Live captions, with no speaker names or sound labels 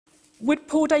Would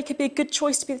Paul Dacre be a good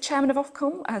choice to be the chairman of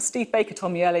Ofcom? Steve Baker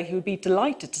told me earlier he would be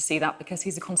delighted to see that because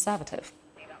he's a Conservative.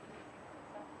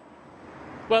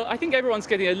 Well, I think everyone's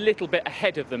getting a little bit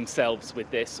ahead of themselves with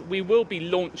this. We will be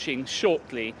launching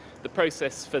shortly the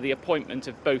process for the appointment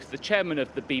of both the chairman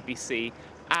of the BBC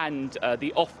and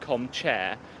the Ofcom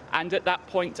chair, and at that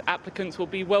point applicants will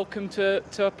be welcome to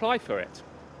apply for it.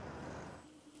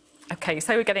 OK,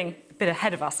 so we're getting a bit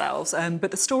ahead of ourselves,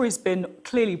 but the story's been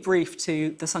clearly briefed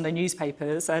to the Sunday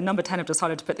newspapers. Number 10 have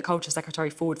decided to put the Culture Secretary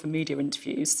forward for media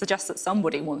interviews, suggests that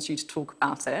somebody wants you to talk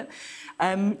about it.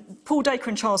 Paul Dacre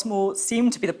and Charles Moore seem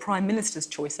to be the Prime Minister's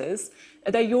choices.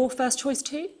 Are they your first choice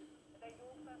too?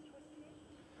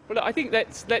 Well, I think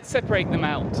let's separate them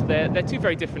out. They're two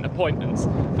very different appointments.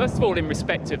 First of all, in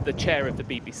respect of the chair of the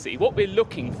BBC, what we're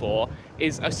looking for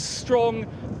is a strong,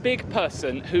 big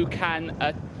person who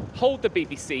can hold the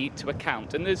BBC to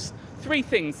account. And there's three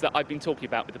things that I've been talking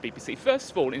about with the BBC.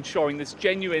 First of all, ensuring there's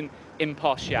genuine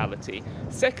impartiality.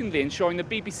 Secondly, ensuring the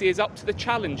BBC is up to the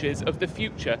challenges of the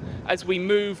future as we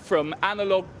move from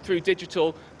analogue through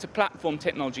digital to platform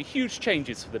technology. Huge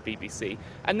changes for the BBC.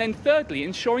 And then thirdly,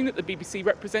 ensuring that the BBC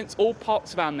represents all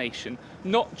parts of our nation,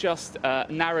 not just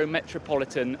narrow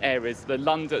metropolitan areas,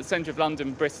 the centre of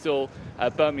London, Bristol,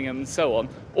 Birmingham and so on.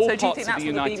 All so do you parts think of that's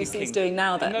the what the United BBC Kingdom. is doing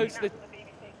now then?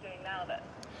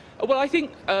 Well, I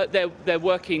think they're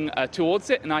working towards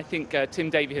it, and I think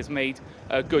Tim Davie has made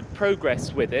good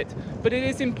progress with it. But it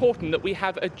is important that we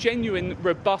have a genuine,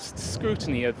 robust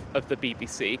scrutiny of the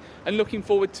BBC, and looking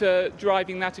forward to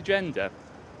driving that agenda.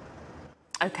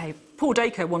 OK. Paul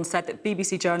Dacre once said that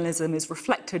BBC journalism is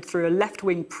reflected through a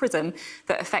left-wing prism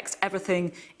that affects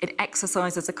everything it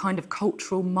exercises a kind of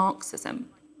cultural Marxism.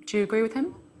 Do you agree with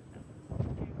him?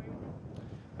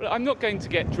 Well, I'm not going to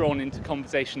get drawn into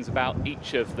conversations about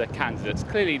each of the candidates.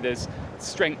 Clearly there's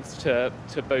strengths to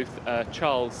both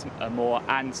Charles Moore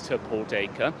and to Paul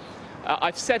Dacre.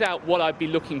 I've set out what I'd be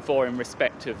looking for in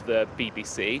respect of the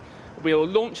BBC. We'll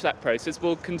launch that process.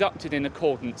 We'll conduct it in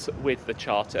accordance with the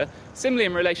Charter. Similarly,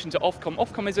 in relation to Ofcom,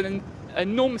 Ofcom is an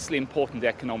enormously important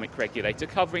economic regulator,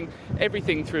 covering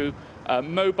everything through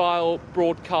mobile,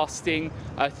 broadcasting,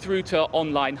 through to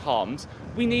online harms.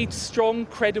 We need strong,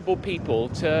 credible people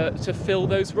to fill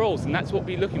those roles, and that's what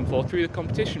we're looking for through the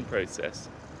competition process.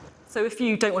 So if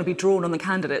you don't want to be drawn on the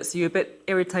candidates, you're a bit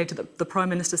irritated that the Prime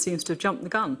Minister seems to have jumped the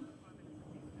gun?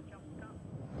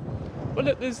 Well,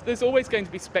 look, there's always going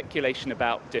to be speculation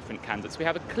about different candidates. We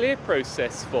have a clear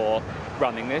process for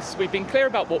running this. We've been clear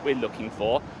about what we're looking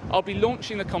for. I'll be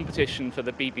launching the competition for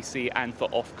the BBC and for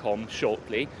Ofcom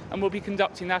shortly, and we'll be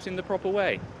conducting that in the proper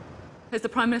way. Has the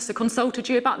Prime Minister consulted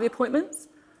you about the appointments?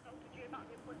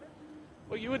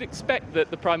 Well, you would expect that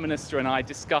the Prime Minister and I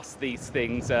discuss these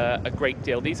things a great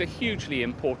deal. These are hugely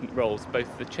important roles,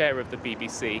 both the chair of the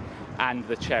BBC and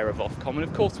the chair of Ofcom. And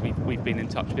of course, we've been in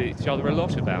touch with each other a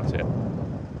lot about it.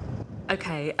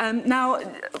 OK. Now,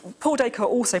 Paul Dacre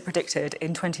also predicted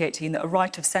in 2018 that a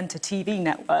right-of-centre TV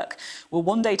network will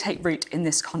one day take root in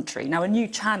this country. Now, a new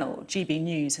channel, GB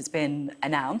News, has been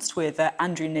announced with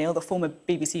Andrew Neil, the former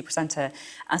BBC presenter,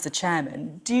 as the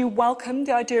chairman. Do you welcome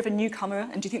the idea of a newcomer,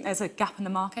 and do you think there's a gap in the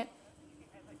market?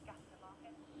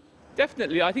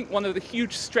 Definitely. I think one of the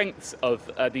huge strengths of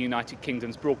the United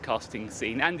Kingdom's broadcasting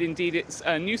scene, and indeed its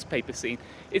newspaper scene,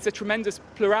 is a tremendous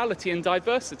plurality and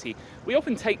diversity. We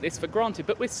often take this for granted,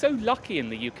 but we're so lucky in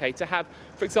the UK to have,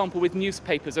 for example, with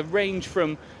newspapers, a range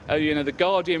from the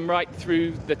Guardian right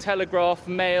through the Telegraph,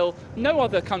 Mail. No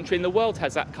other country in the world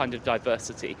has that kind of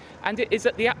diversity, and it is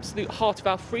at the absolute heart of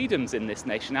our freedoms in this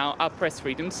nation, our press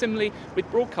freedom. Similarly with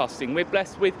broadcasting, we're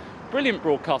blessed with brilliant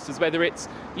broadcasters, whether it's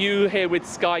you here with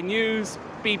Sky News,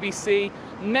 BBC,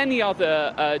 many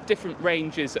other different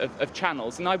ranges of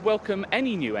channels, and I welcome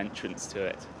any new entrants to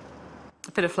it.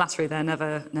 A bit of flattery there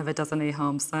never does any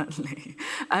harm, certainly.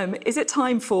 Is it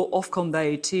time for Ofcom,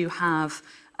 though, to have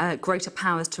greater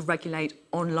powers to regulate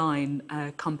online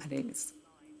companies?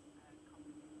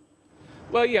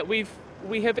 Well, yeah,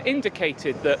 we have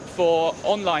indicated that for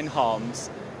online harms,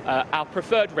 our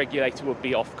preferred regulator would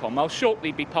be Ofcom. I'll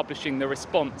shortly be publishing the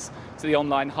response to the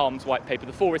online harms white paper,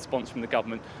 the full response from the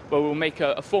government, where we'll make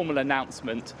a formal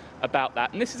announcement about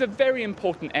that. And this is a very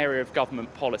important area of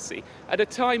government policy. At a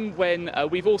time when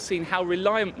we've all seen how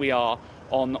reliant we are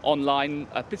on online,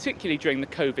 particularly during the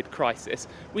COVID crisis,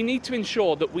 we need to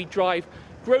ensure that we drive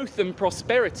growth and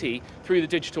prosperity through the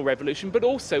digital revolution, but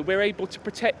also we're able to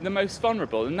protect the most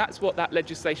vulnerable, and that's what that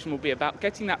legislation will be about,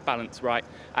 getting that balance right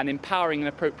and empowering an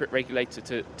appropriate regulator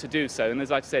to do so. And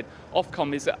as I've said,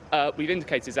 Ofcom is, we've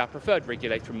indicated, is our preferred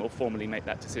regulator, and we'll formally make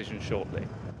that decision shortly.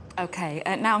 OK,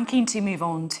 now I'm keen to move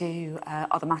on to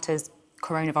other matters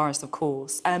coronavirus, of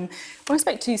course. When I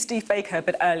spoke to Steve Baker a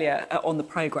bit earlier on the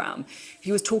programme,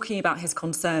 he was talking about his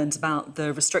concerns about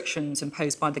the restrictions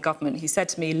imposed by the government. He said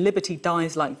to me, liberty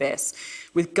dies like this,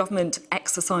 with government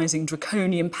exercising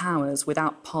draconian powers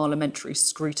without parliamentary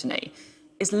scrutiny.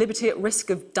 Is liberty at risk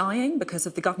of dying because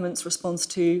of the government's response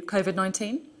to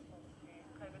COVID-19?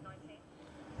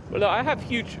 Well, I have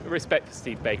huge respect for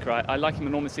Steve Baker. I like him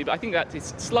enormously, but I think that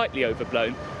is slightly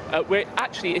overblown.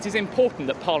 It is important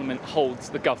that Parliament holds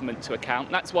the government to account.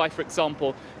 That's why, for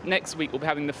example, next week we'll be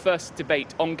having the first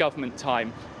debate on government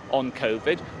time on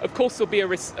COVID. Of course, there'll be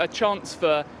a chance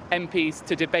for MPs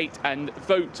to debate and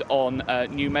vote on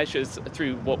new measures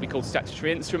through what we call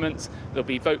statutory instruments. There'll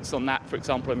be votes on that, for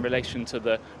example, in relation to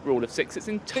the rule of six. It's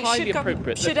entirely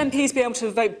appropriate. Should MPs be able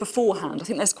to vote beforehand? I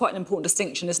think there's quite an important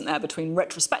distinction, isn't there, between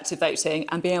retrospective voting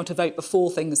and being able to vote before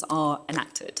things are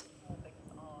enacted?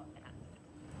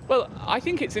 Well, I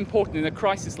think it's important in a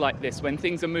crisis like this, when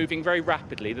things are moving very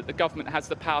rapidly, that the government has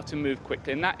the power to move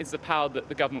quickly, and that is the power that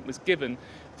the government was given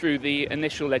through the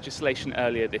initial legislation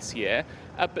earlier this year.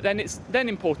 But then it's then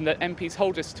important that MPs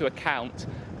hold us to account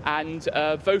and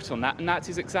vote on that, and that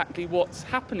is exactly what's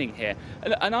happening here.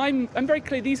 And I'm very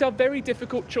clear, these are very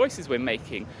difficult choices we're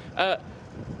making.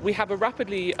 We have a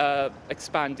rapidly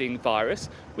expanding virus.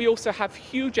 We also have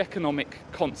huge economic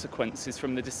consequences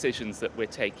from the decisions that we're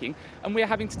taking, and we're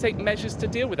having to take measures to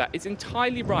deal with that. It's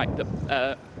entirely right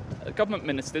that government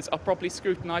ministers are properly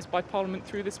scrutinised by Parliament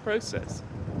through this process.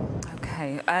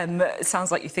 OK. It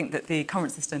sounds like you think that the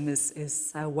current system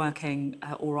is working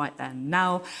all right then.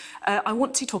 Now, I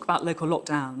want to talk about local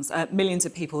lockdowns. Millions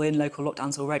of people in local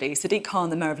lockdowns already. Sadiq Khan,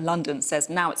 the Mayor of London, says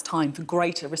now it's time for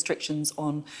greater restrictions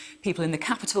on people in the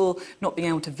capital not being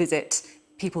able to visit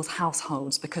people's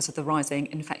households because of the rising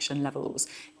infection levels.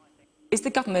 Is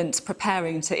the government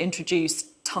preparing to introduce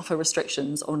tougher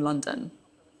restrictions on London?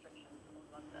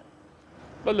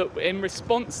 Well, look, in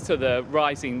response to the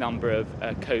rising number of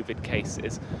COVID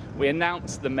cases, we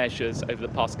announced the measures over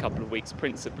the past couple of weeks,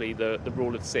 principally the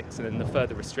rule of six and then the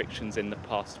further restrictions in the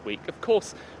past week. Of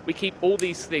course, we keep all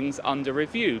these things under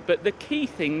review, but the key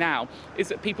thing now is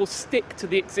that people stick to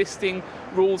the existing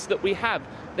rules that we have.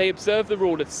 They observe the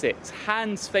rule of six,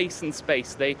 hands, face and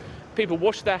space. People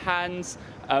wash their hands,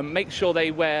 make sure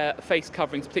they wear face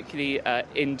coverings, particularly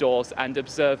indoors, and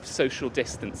observe social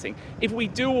distancing. If we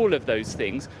do all of those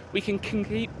things, we can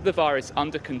keep the virus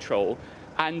under control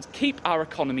and keep our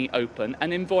economy open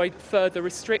and avoid further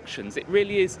restrictions. It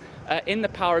really is in the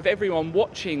power of everyone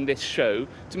watching this show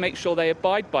to make sure they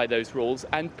abide by those rules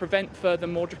and prevent further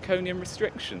more draconian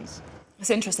restrictions. It's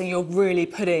interesting, you're really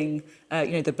putting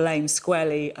the blame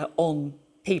squarely on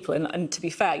people. And to be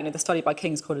fair, the study by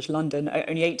King's College London,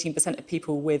 only 18% of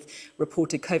people with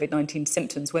reported COVID-19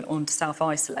 symptoms went on to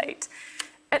self-isolate.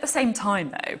 At the same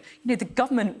time, though, the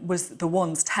government was the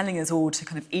ones telling us all to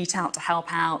kind of eat out to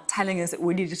help out, telling us that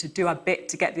we needed to do our bit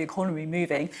to get the economy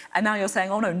moving. And now you're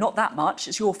saying, oh, no, not that much.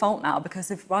 It's your fault now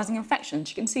because of rising infections.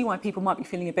 You can see why people might be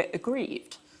feeling a bit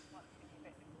aggrieved.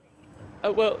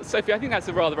 Well, Sophie, I think that's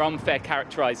a rather unfair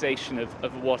characterisation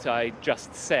of what I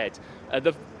just said.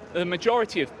 The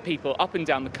majority of people up and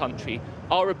down the country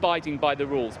are abiding by the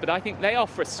rules, but I think they are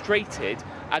frustrated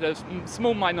at a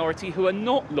small minority who are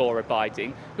not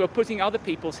law-abiding, who are putting other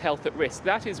people's health at risk.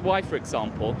 That is why, for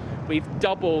example, we've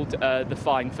doubled the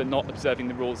fine for not observing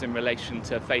the rules in relation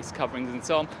to face coverings and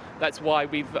so on. That's why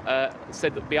we've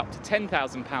said that it'll be up to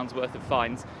 £10,000 worth of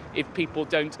fines if people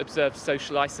don't observe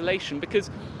social isolation,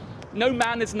 because no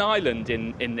man is an island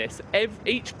in this.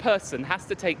 Each person has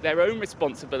to take their own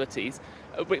responsibilities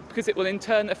because it will in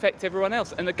turn affect everyone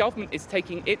else. And the government is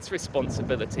taking its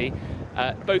responsibility,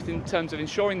 both in terms of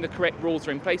ensuring the correct rules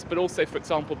are in place, but also, for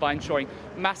example, by ensuring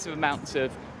massive amounts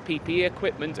of PPE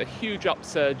equipment, a huge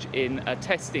upsurge in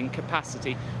testing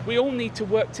capacity. We all need to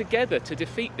work together to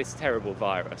defeat this terrible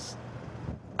virus.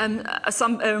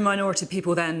 Some minority of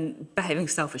people then behaving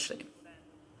selfishly.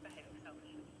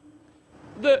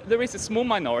 There is a small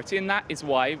minority, and that is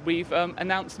why we've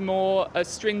announced more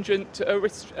stringent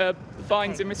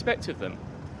fines in respect of them.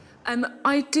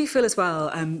 I do feel as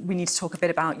well we need to talk a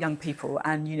bit about young people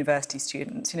and university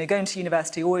students. Going to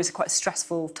university always quite a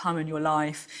stressful time in your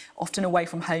life, often away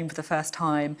from home for the first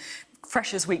time.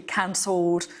 Freshers' Week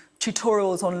cancelled,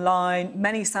 tutorials online,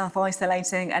 many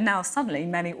self-isolating, and now suddenly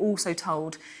many also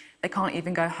told they can't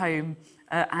even go home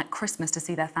at Christmas to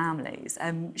see their families.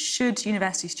 Should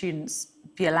university students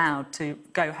be allowed to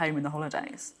go home in the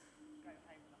holidays?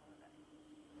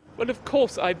 Well, of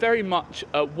course, I very much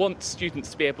want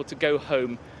students to be able to go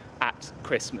home at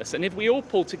Christmas. And if we all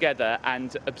pull together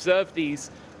and observe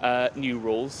these new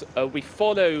rules, we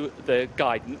follow the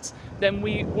guidance, then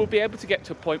we will be able to get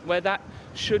to a point where that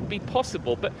should be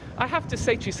possible. But I have to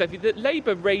say to you, Sophie, that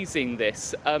Labour raising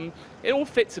this, it all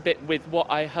fits a bit with what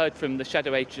I heard from the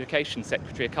Shadow Education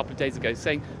Secretary a couple of days ago,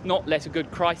 saying not let a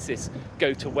good crisis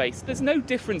go to waste. There's no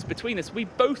difference between us. We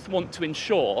both want to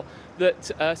ensure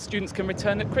that students can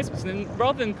return at Christmas. And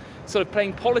rather than sort of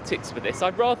playing politics with this,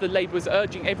 I'd rather Labour was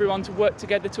urging everyone to work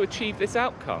together to achieve this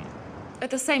outcome. At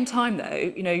the same time, though,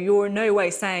 you're in no way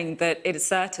saying that it is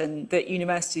certain that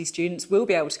university students will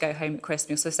be able to go home at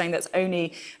Christmas. So saying that's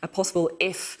only possible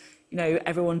if,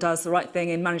 everyone does the right thing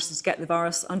and manages to get the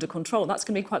virus under control. That's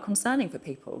going to be quite concerning for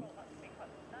people.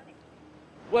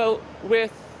 Well, we're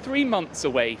 3 months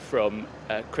away from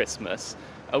Christmas.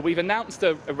 We've announced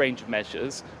a range of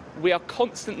measures. We are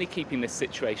constantly keeping this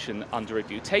situation under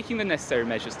review, taking the necessary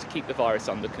measures to keep the virus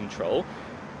under control.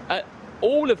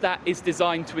 All of that is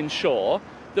designed to ensure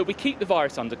that we keep the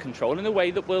virus under control in a way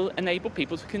that will enable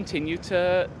people to continue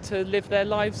to live their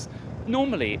lives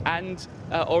normally and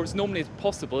or as normally as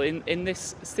possible in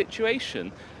this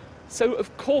situation. So,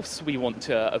 of course, we want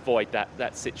to avoid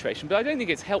that situation, but I don't think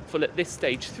it's helpful at this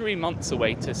stage, 3 months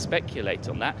away, to speculate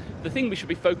on that. The thing we should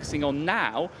be focusing on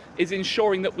now is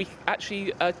ensuring that we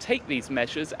actually take these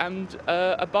measures and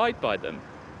abide by them.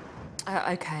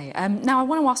 OK. Now, I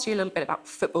want to ask you a little bit about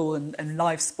football and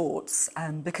live sports,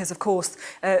 because, of course,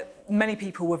 many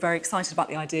people were very excited about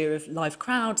the idea of live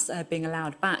crowds being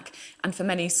allowed back. And for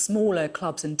many smaller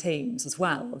clubs and teams as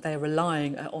well, they're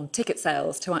relying on ticket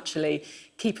sales to actually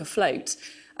keep afloat.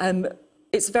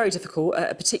 It's very difficult,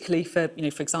 particularly for,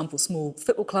 for example, small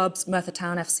football clubs. Merthyr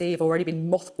Town FC have already been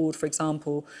mothballed, for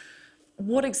example.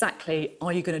 What exactly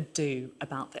are you going to do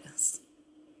about this?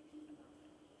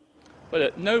 Well,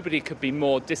 nobody could be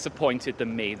more disappointed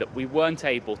than me that we weren't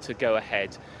able to go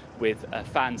ahead with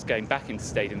fans going back into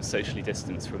stadiums socially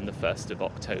distanced from the 1st of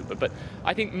October. But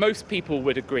I think most people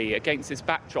would agree, against this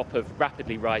backdrop of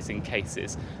rapidly rising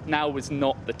cases, now was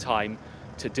not the time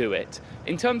to do it.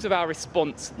 In terms of our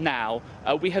response now,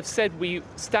 we have said we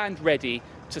stand ready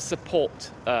to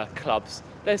support clubs.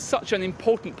 They're such an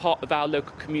important part of our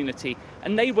local community,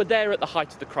 and they were there at the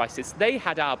height of the crisis. They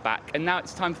had our back, and now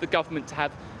it's time for the government to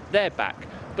have their back.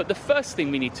 But the first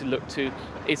thing we need to look to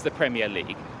is the Premier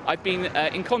League. I've been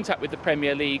in contact with the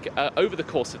Premier League over the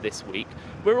course of this week.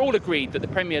 We're all agreed that the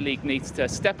Premier League needs to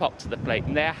step up to the plate,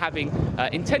 and they're having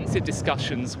intensive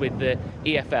discussions with the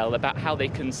EFL about how they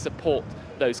can support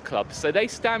those clubs. So they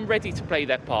stand ready to play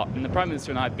their part, and the Prime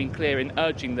Minister and I have been clear in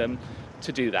urging them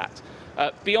to do that.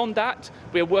 Beyond that,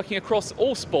 we are working across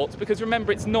all sports, because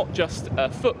remember, it's not just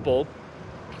football,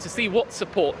 to see what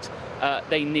support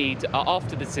they need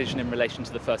after the decision in relation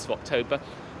to the 1st of October.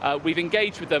 We've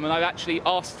engaged with them, and I've actually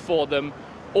asked for them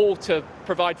all to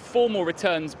provide formal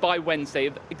returns by Wednesday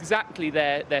of exactly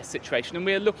their situation. And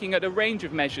we're looking at a range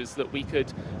of measures that we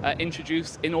could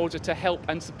introduce in order to help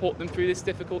and support them through this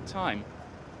difficult time.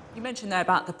 You mentioned there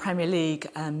about the Premier League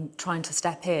trying to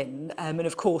step in, and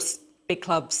of course big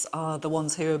clubs are the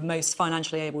ones who are most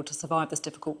financially able to survive this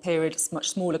difficult period. It's much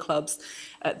smaller clubs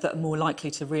that are more likely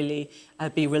to really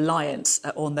be reliant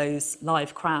on those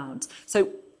live crowds. So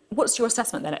what's your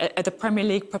assessment then? Are the Premier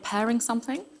League preparing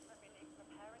something?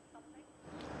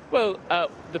 Well,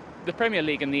 the Premier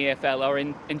League and the EFL are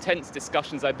in intense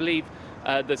discussions. I believe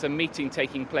there's a meeting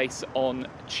taking place on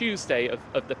Tuesday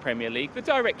of the Premier League. The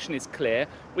direction is clear.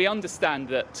 We understand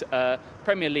that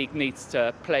Premier League needs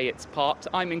to play its part.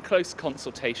 I'm in close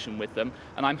consultation with them,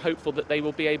 and I'm hopeful that they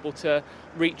will be able to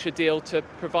reach a deal to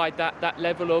provide that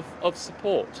level of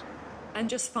support. And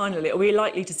just finally, are we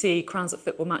likely to see crowds at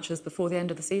football matches before the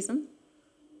end of the season?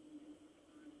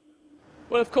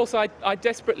 Well, of course, I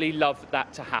desperately love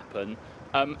that to happen.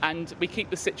 And we keep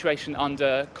the situation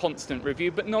under constant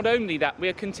review. But not only that, we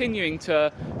are continuing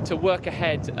to work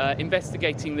ahead,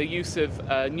 investigating the use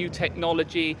of new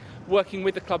technology, working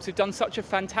with the clubs who've done such a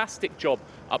fantastic job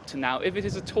up to now. If it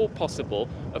is at all possible,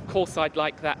 of course, I'd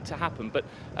like that to happen. But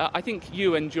I think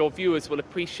you and your viewers will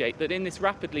appreciate that in this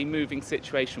rapidly moving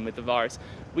situation with the virus,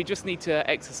 we just need to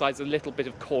exercise a little bit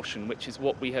of caution, which is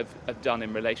what we have done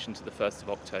in relation to the 1st of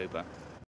October.